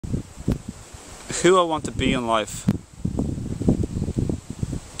who I want to be in life.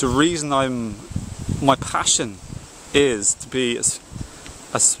 The reason my passion is to be as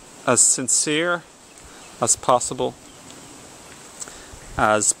sincere as possible,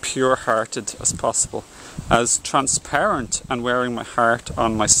 as pure-hearted as possible, as transparent and wearing my heart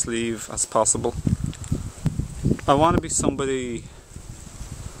on my sleeve as possible. I want to be somebody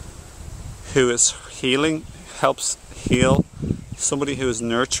who is healing, helps heal, somebody who is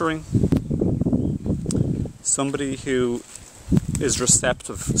nurturing, somebody who is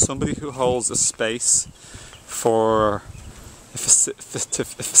receptive, somebody who holds a space for a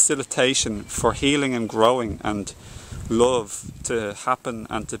facilitation for healing and growing and love to happen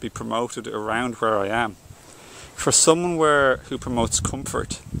and to be promoted around where I am. For someone who promotes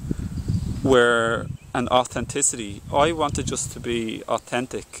comfort, and authenticity, I wanted just to be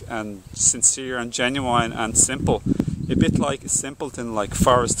authentic and sincere and genuine and simple, a bit like a simpleton, like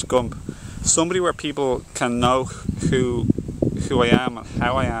Forrest Gump. Somebody where people can know who I am and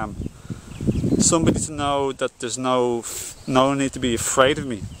how I am. Somebody to know that there's no need to be afraid of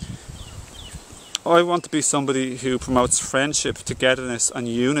me. I want to be somebody who promotes friendship, togetherness and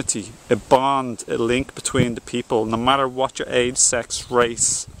unity, a bond, a link between the people, no matter what your age, sex,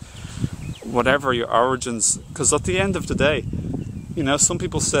 race, whatever your origins. Because at the end of the day, you know, some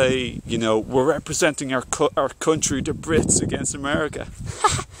people say, you know, we're representing our country, the Brits, against America.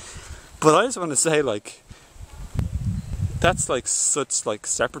 But I just want to say, like, that's like such like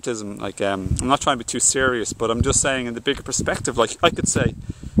separatism. Like, I'm not trying to be too serious, but I'm just saying in the bigger perspective. Like, I could say,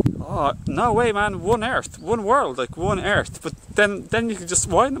 oh no way, man, one Earth, one world, like one Earth. But then you could just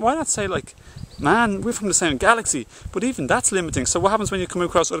why not say, like, man, we're from the same galaxy. But even that's limiting. So what happens when you come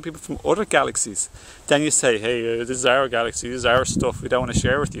across other people from other galaxies? Then you say, hey, this is our galaxy, this is our stuff, we don't want to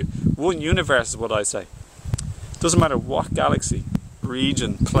share with you. One universe is what I say. Doesn't matter what galaxy,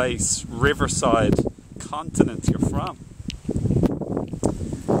 region, place, riverside, continent you're from.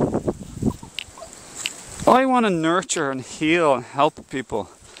 I want to nurture and heal and help people.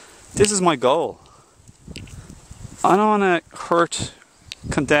 This is my goal. I don't want to hurt,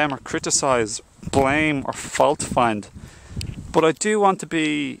 condemn or criticize, blame or fault find. But I do want to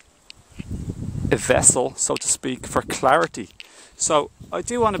be a vessel, so to speak, for clarity. So I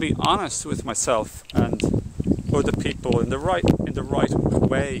do want to be honest with myself and other people in the right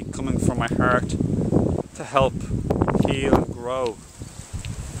way, coming from my heart to help heal and grow.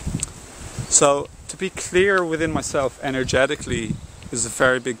 So to be clear within myself energetically is a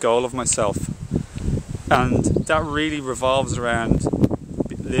very big goal of myself, and that really revolves around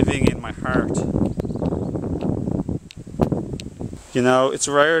living in my heart. You know, it's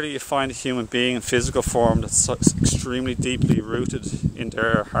rare that you find a human being in physical form that's extremely deeply rooted in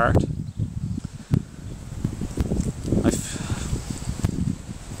their heart.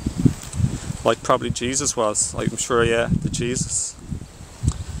 Like probably Jesus was, like I'm sure, yeah, the Jesus.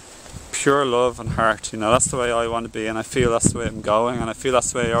 Pure love and heart, you know, that's the way I want to be, and I feel that's the way I'm going, and I feel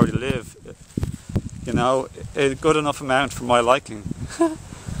that's the way I already live. You know, a good enough amount for my liking.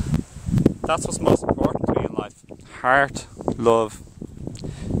 That's what's most important to me in life. Heart, love.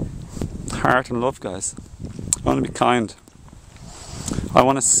 Heart and love, guys. I want to be kind. I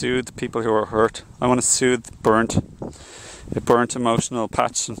want to soothe people who are hurt. I want to soothe a burnt emotional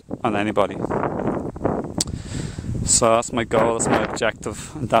patch on anybody. So that's my goal, that's my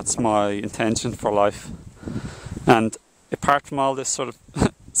objective, and that's my intention for life. And apart from all this sort of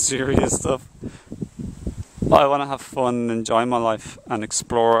serious stuff, I want to have fun and enjoy my life and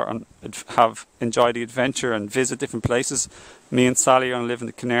explore and enjoy the adventure and visit different places. Me and Sally are going to live in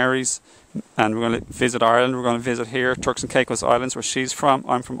the Canaries, and we're going to visit Ireland. We're going to visit here, Turks and Caicos Islands, where she's from.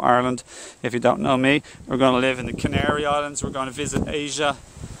 I'm from Ireland. If you don't know me, we're going to live in the Canary Islands. We're going to visit Asia,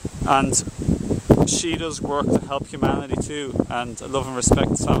 and she does work to help humanity too, and I love and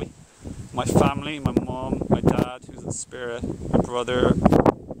respect Sally. My family, my mum, my dad who's in spirit, my brothers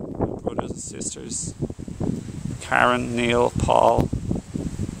and sisters, Karen, Neil, Paul,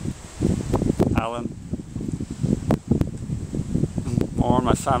 Alan, and more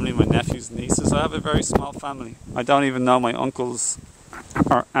my family, my nephews and nieces. I have a very small family. I don't even know my uncles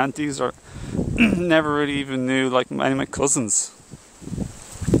or aunties, or never really even knew like any of my cousins.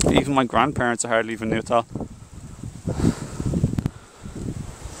 Even my grandparents I hardly even knew at all.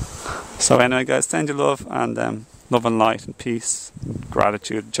 So anyway, guys, send you love and love and light and peace,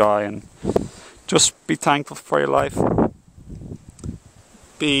 gratitude, joy, and just be thankful for your life.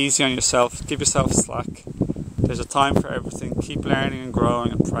 Be easy on yourself. Give yourself slack. There's a time for everything. Keep learning and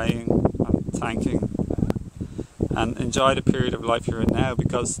growing and praying and thanking, and enjoy the period of life you're in now,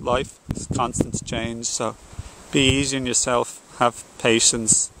 because life is constant change. So be easy on yourself. Have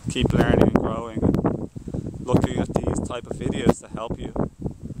patience. Keep learning and growing. type of videos to help you.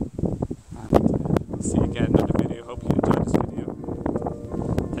 And see you again in another video. Hope you enjoyed this video.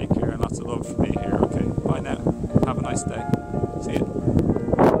 Take care and lots of love from me here. Okay, bye now. Have a nice day. See you.